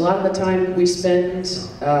actors, a lot of the time we spend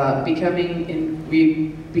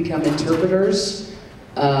we become interpreters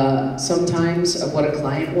sometimes of what a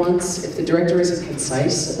client wants. If the director isn't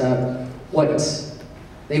concise about what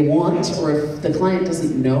they want, or if the client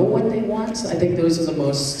doesn't know what they want, I think those are the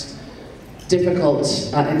most difficult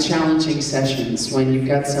and challenging sessions, when you've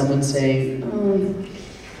got someone saying, oh,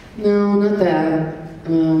 no, not that.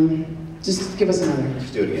 Just give us another.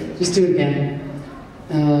 Just do it again. Just do it again.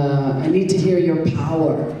 I need to hear your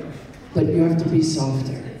power, but you have to be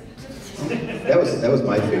softer. That was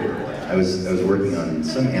my favorite. I was working on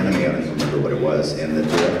some anime, I don't even remember what it was, and the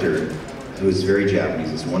director, who was very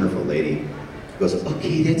Japanese, this wonderful lady, goes,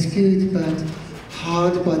 okay, that's good, but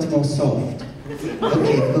hard but more soft.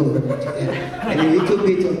 Okay, good. Yeah. And a little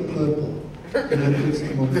bit of purple. And a little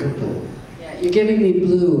bit more purple. Yeah, you're giving me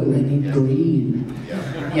blue and I need green. Yeah.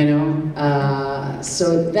 You know? So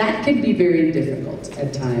that can be very difficult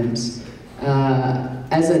at times.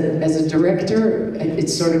 As a director,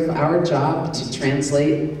 it's sort of our job to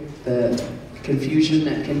translate the confusion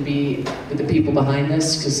that can be with the people behind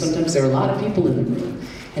us, because sometimes there are a lot of people in the room.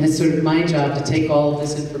 And it's sort of my job to take all of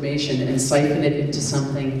this information and siphon it into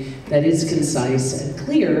something that is concise and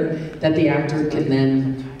clear that the actor can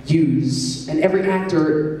then use. And every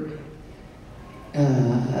actor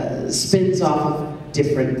spins off of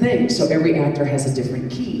different things. So every actor has a different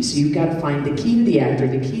key. So you've got to find the key to the actor,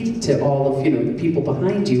 the key to all of the people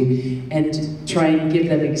behind you, and try and give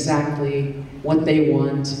them exactly what they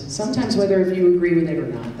want. Sometimes whether if you agree with it or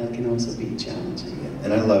not, that can also be challenging.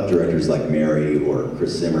 And I love directors like Mary or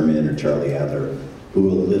Chris Zimmerman or Charlie Adler, who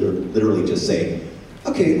will literally just say,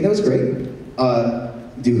 okay, that was great,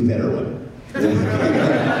 do a better one.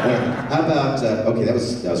 How about, okay, that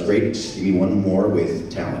was great, just give me one more with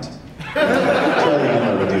talent. Charlie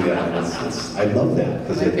Adler would do that. I love that.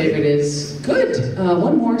 My favorite is, good,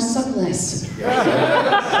 one more, suck less. Suck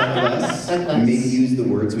less. Maybe use the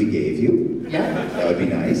words we gave you. Yeah. That would be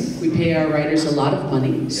nice. We pay our writers a lot of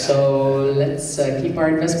money, so let's keep our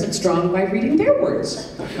investment strong by reading their words.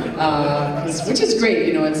 Which is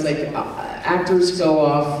great, it's like actors go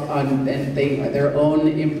off on, and their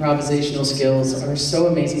own improvisational skills are so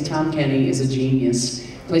amazing. Tom Kenny is a genius.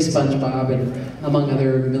 Plays SpongeBob and among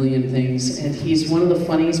other million things, and he's one of the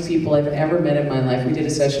funniest people I've ever met in my life. We did a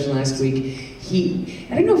session last week.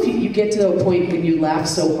 I don't know if you get to a point when you laugh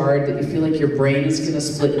so hard that you feel like your brain is going to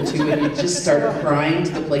split in two and you just start crying,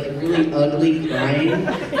 to the really ugly crying,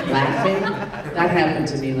 laughing. That happened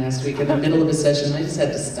to me last week in the middle of a session. I just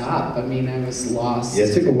had to stop. I was lost. Yeah,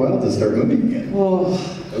 it took a while to start moving again. Oh.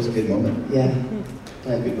 That was a good moment. Yeah.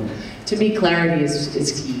 But to me, clarity is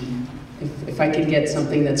key. If I can get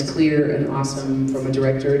something that's clear and awesome from a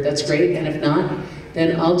director, that's great. And if not,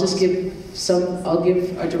 then I'll just give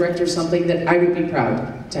a director something that I would be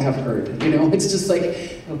proud to have heard. It's just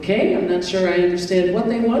like, okay, I'm not sure I understand what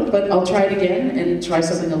they want, but I'll try it again and try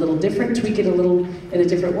something a little different, tweak it a little in a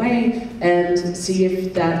different way, and see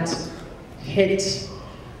if that hit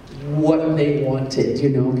what they wanted,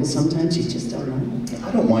 because sometimes you just don't know.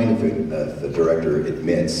 I don't mind if the director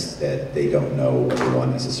admits that they don't know what they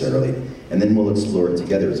want necessarily, and then we'll explore it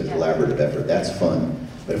together as a collaborative effort. That's fun.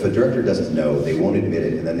 But if a director doesn't know, they won't admit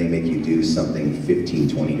it, and then they make you do something 15,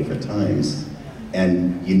 20 different times,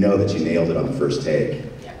 and you know that you nailed it on the first take,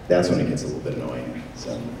 that's when it gets a little bit annoying.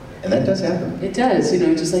 So, and that does happen. It does, you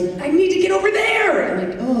know, just like, I need to get over there! I'm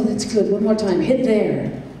like, oh, that's good, one more time, hit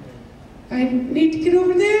there. I need to get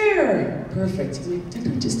over there! Perfect. I'm like,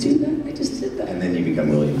 didn't I just do that? I just did that. And then you become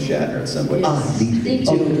William Shatner at some point. Yes. I need to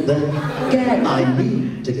get over there. Get I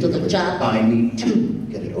need to get over there. I need to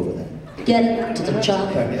get it over there. Get to the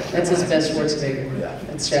chopper. That's his best Schwarzenegger. Yeah.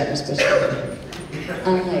 That's Shatner's best Schwarzenegger.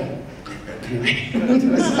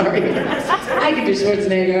 Sorry. I can do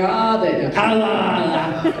Schwarzenegger all day.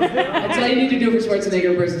 That's all you need to do for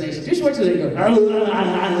Schwarzenegger impersonation. Do Schwarzenegger.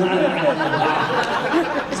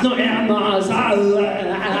 It's no animals.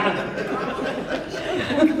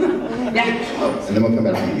 Yeah. And then we'll come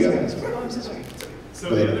back to you guys. So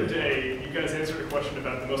the other day, you guys answered a question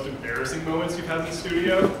about the most embarrassing moments you've had in the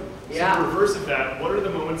studio. Yeah. So the reverse of that, what are the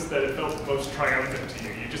moments that it felt most triumphant to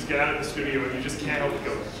you? You just get out of the studio and you just can't help but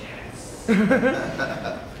go, yes.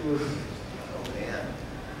 Oh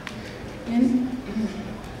man.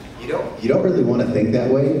 You don't really want to think that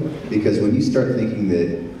way, because when you start thinking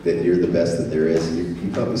that you're the best that there is, you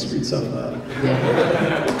probably screwed something up.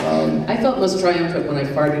 I felt most triumphant when I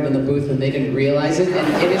farted in the booth and they didn't realize it,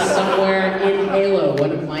 and it is somewhere in Halo.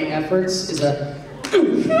 One of my efforts is a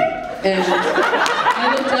and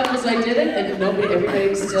I looked up as I did it, and everybody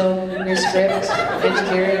was still in their script,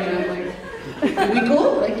 engineering, and I'm like, are we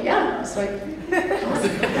cool? Like, yeah. It's like,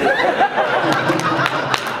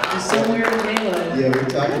 it's somewhere in Halo. Yeah, we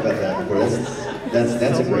talked about that before.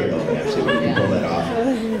 That's a great moment, actually, when you pull that off.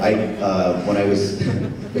 When I was,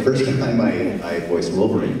 the first time I voiced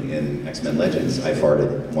Wolverine in X-Men Legends, I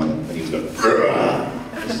farted when he was going,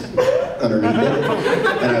 underneath it.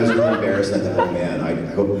 And I was really embarrassed. I thought, oh man, I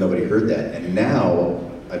hope nobody heard that. And now,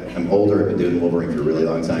 I'm older, I've been doing Wolverine for a really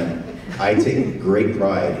long time. I take great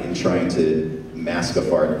pride in trying to mask a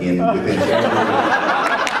fart within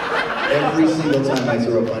every single time I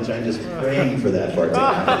throw a punch, I'm just praying for that fart to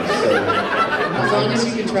happen. So, as long as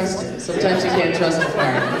you can trust it. Sometimes you can't trust a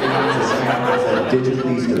fart. It's a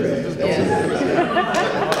digital Easter egg. That's it.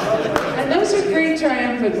 And those are great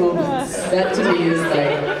triumphant moments. That to me is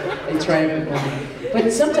like a triumphant moment.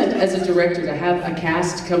 But sometimes, as a director, to have a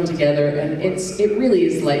cast come together, and it really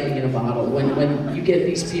is lightning in a bottle when you get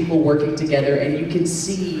these people working together and you can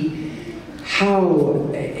see how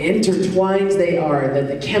intertwined they are, that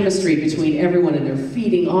the chemistry between everyone, and they're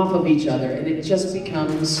feeding off of each other, and it just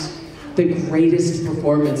becomes the greatest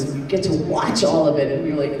performance. You get to watch all of it, and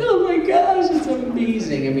you're like, oh my gosh, it's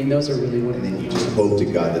amazing. I mean, those are really wonderful. And then you just hope to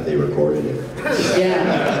God that they recorded it.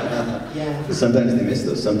 Yeah. Yeah. Because sometimes they miss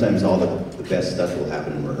those. Sometimes all the best stuff will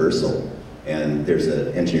happen in rehearsal. And there's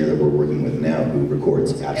an engineer that we're working with now who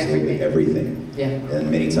records absolutely everything. Yeah. And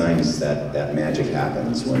many times that magic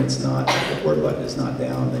happens when it's not, the record button is not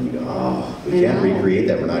down, then you go, oh, we can't recreate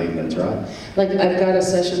that, we're not even gonna try. Like, I've got a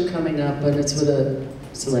session coming up, and it's with a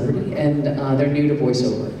celebrity, and they're new to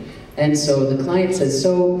voiceover. And so the client says,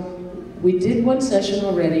 so we did one session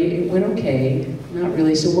already, it went okay, not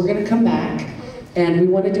really, so we're gonna come back, and we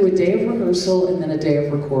wanna do a day of rehearsal and then a day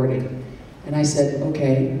of recording. And I said,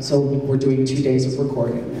 okay, so we're doing 2 days of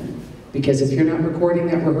recording then. Because if you're not recording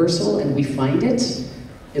that rehearsal and we find it,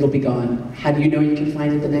 it'll be gone. How do you know you can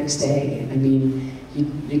find it the next day? I mean,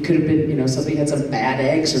 it could have been, you know, somebody had some bad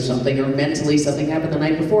eggs or something, or mentally something happened the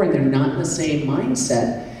night before and they're not in the same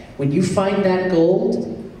mindset. When you find that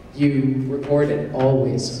gold, you record it,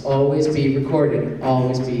 always. Always be recording,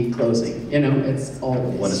 always be closing. You know, it's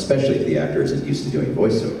always. Well, especially if the actor isn't used to doing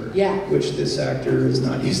voiceover. Yeah. Which this actor is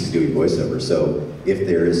not used to doing voiceover. So if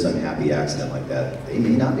there is some happy accident like that, they may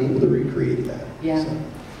not be able to recreate that. Yeah.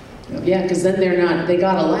 So, yeah, because then they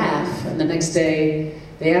got a laugh, and the next day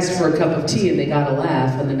they asked for a cup of tea and they got a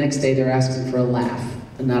laugh, and the next day they're asking for a laugh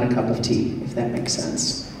and not a cup of tea, if that makes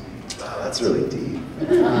sense. Wow, that's really deep.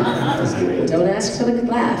 Don't ask for the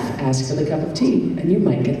laugh, ask for the cup of tea, and you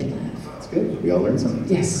might get the laugh. That's good. We all learned something.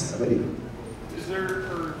 Yes. How about you? Is there,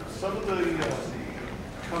 for some of the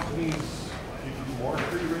companies, you do more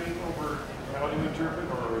free reign over how you interpret,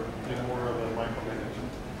 or is more of a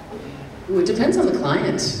micromanagement? Ooh, it depends on the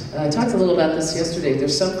client. I talked a little about this yesterday.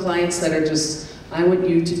 There's some clients that are just, I want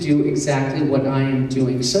you to do exactly what I am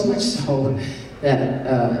doing. So much so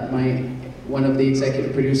that one of the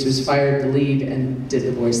executive producers fired the lead and did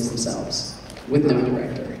the voice themselves with no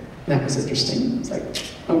director. That was interesting. It's like,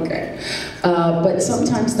 okay. But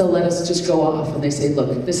sometimes they'll let us just go off and they say,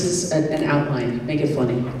 look, this is an outline, make it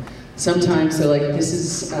funny. Sometimes they're like, this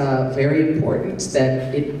is very important,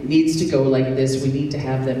 that it needs to go like this. We need to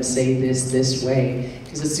have them say this way,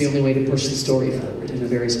 because it's the only way to push the story forward in a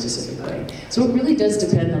very specific way. So it really does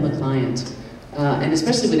depend on the client. And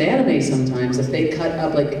especially with anime sometimes, if they cut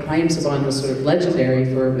up, like I Am Saban was sort of legendary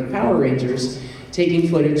for the Power Rangers, taking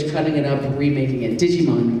footage, cutting it up, remaking it.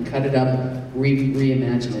 Digimon, cut it up,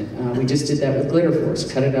 reimagine it. We just did that with Glitter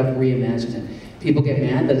Force, cut it up, reimagine it. People get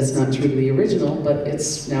mad that it's not true to the original, but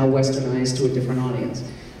it's now westernized to a different audience.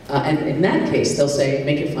 And in that case, they'll say,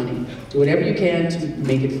 make it funny. Do whatever you can to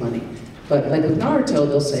make it funny. But like with Naruto,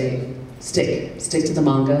 they'll say, stick to the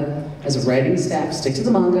manga. As a writing staff, stick to the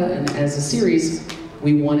manga, and as a series,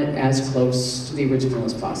 we want it as close to the original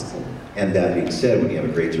as possible. And that being said, when you have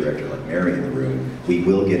a great director like Mary in the room, we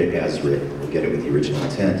will get it as written. We'll get it with the original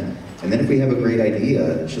intent. And then if we have a great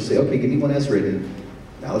idea, she'll say, okay, give me one as written.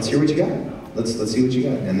 Now let's hear what you got. Let's see what you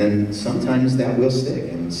got. And then sometimes that will stick.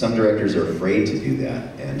 And some directors are afraid to do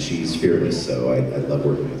that. And she's fearless, so I love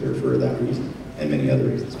working with her for that reason. And many other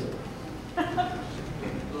reasons.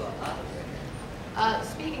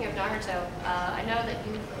 Speaking of Naruto, I know that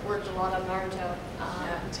you've worked a lot on Naruto.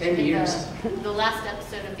 10 years. The last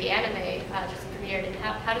episode of the anime just premiered, and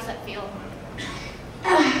how does that feel?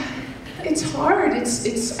 It's hard.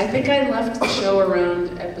 It's. I think I left the show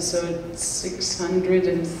around episode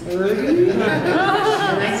 630, and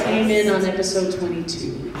I came in on episode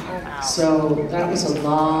 22. So that was a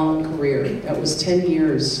long career. That was 10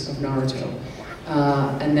 years of Naruto.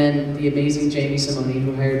 And then the amazing Jamie Simone,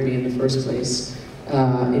 who hired me in the first place,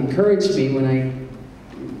 encouraged me when I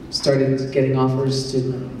started getting offers to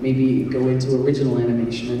maybe go into original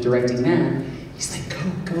animation and directing that. He's like,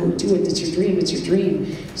 go do it, it's your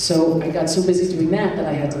dream. So I got so busy doing that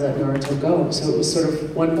I had to let Naruto go. So it was sort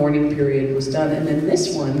of one morning period was done, and then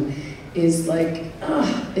this one is like,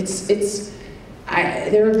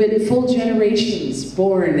 there have been full generations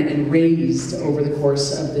born and raised over the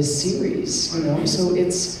course of this series, you know, so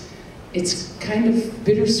it's kind of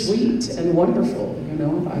bittersweet and wonderful, you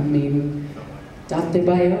know, I mean, Date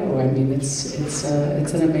Bayo, I mean, it's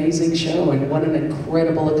an amazing show, and what an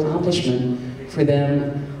incredible accomplishment for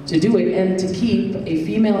them to do it, and to keep a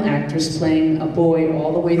female actress playing a boy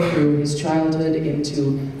all the way through his childhood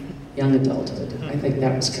into young adulthood. I think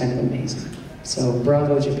that was kind of amazing. So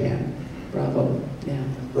bravo, Japan. Bravo, yeah.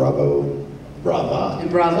 Bravo, brava. And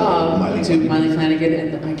brava to Miley Flanagan,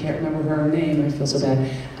 and I can't remember her name, I feel so bad.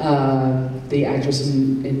 The actress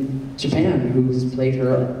in Japan who's played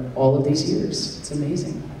her all of these years. It's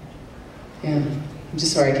amazing. Yeah, I'm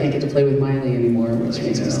just sorry I can't get to play with Miley anymore, which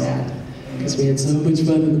makes me sad. Because we had so much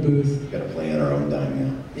fun in the booth. Got to play on our own dime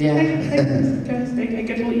now. Yeah. Guys, I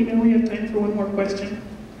get to let you know we have time for one more question.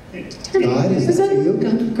 God, is that you?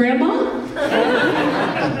 Grandma?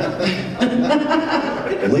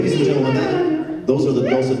 Ladies and gentlemen, those are the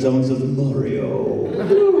dulcet tones of Mario.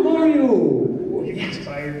 Ooh, Mario! You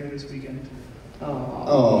inspired me this weekend.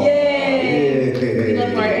 Oh. Yay! We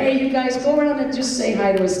love Mario. Hey, you guys, go around and just say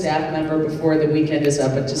hi to a staff member before the weekend is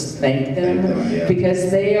up, and just thank them,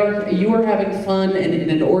 because you are having fun and in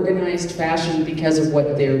an organized fashion because of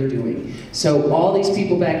what they're doing. So all these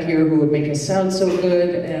people back here who would make us sound so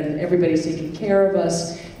good, and everybody's taking care of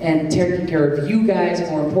us and taking care of you guys,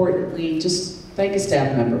 more importantly, just thank a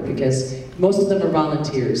staff member, because most of them are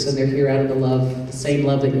volunteers, and they're here out of the love, the same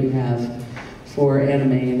love that you have for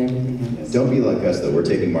anime and everything else. Don't be like us, though. We're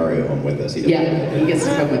taking Mario home with us. He gets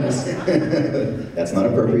to come with us. That's not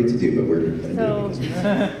appropriate to do, but we're going to do it.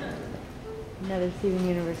 Another Steven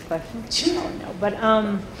Universe question? Sure. Oh, no. But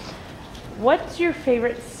what's your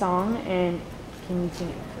favorite song, and can you sing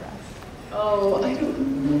it for us? Oh, I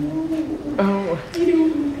don't know. I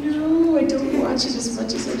don't know. I don't watch it as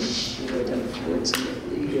much as I should,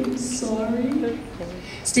 unfortunately. I'm sorry.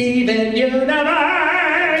 Steven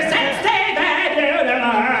Universe! It's Steven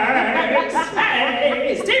Universe!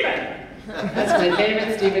 Hey, Steven! That's my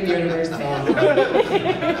favorite Steven Universe song.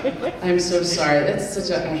 I'm so sorry. That's such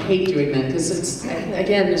a, I hate doing that, because it's,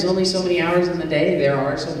 again, there's only so many hours in the day. There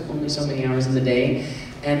are only so many hours in the day,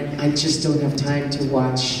 and I just don't have time to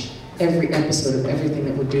watch every episode of everything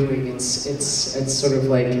that we're doing. It's sort of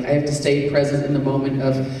like, I have to stay present in the moment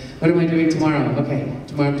of, what am I doing tomorrow? Okay,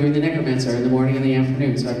 tomorrow I'm doing the Necromancer in the morning and the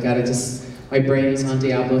afternoon, so I've got to just, my brain is on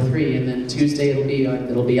Diablo 3, and then Tuesday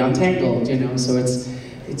it'll be on Tangled, you know, so it's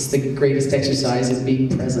the greatest exercise in being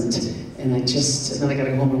present. And then I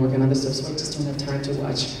gotta go home and work on other stuff, so I just don't have time to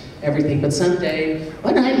watch everything. But someday,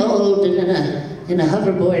 when I'm old and in a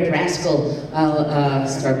hoverboard rascal, I'll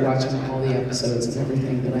start watching all the episodes and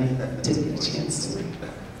everything that I didn't get a chance to.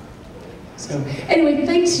 So, anyway,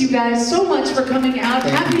 thanks you guys so much for coming out.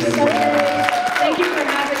 Happy Sunday. Thank you for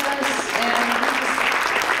having us. And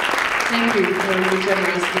thank you for your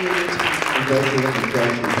generosity and your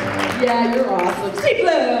time. Yeah, you're awesome. Steve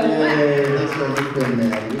Blum! Yay, that's what we've been,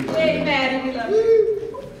 Maddie. Hey, Maddie, we love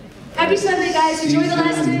you. Happy Happy Sunday, guys. Enjoy the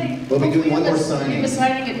last day. We'll be doing one more We have signing. a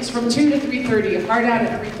signing. It's from 2 to 3:30. Hard out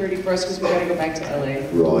at 3:30 for us because we got to go back to LA.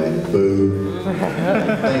 Roy, boo.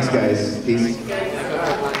 Thanks, guys. Peace.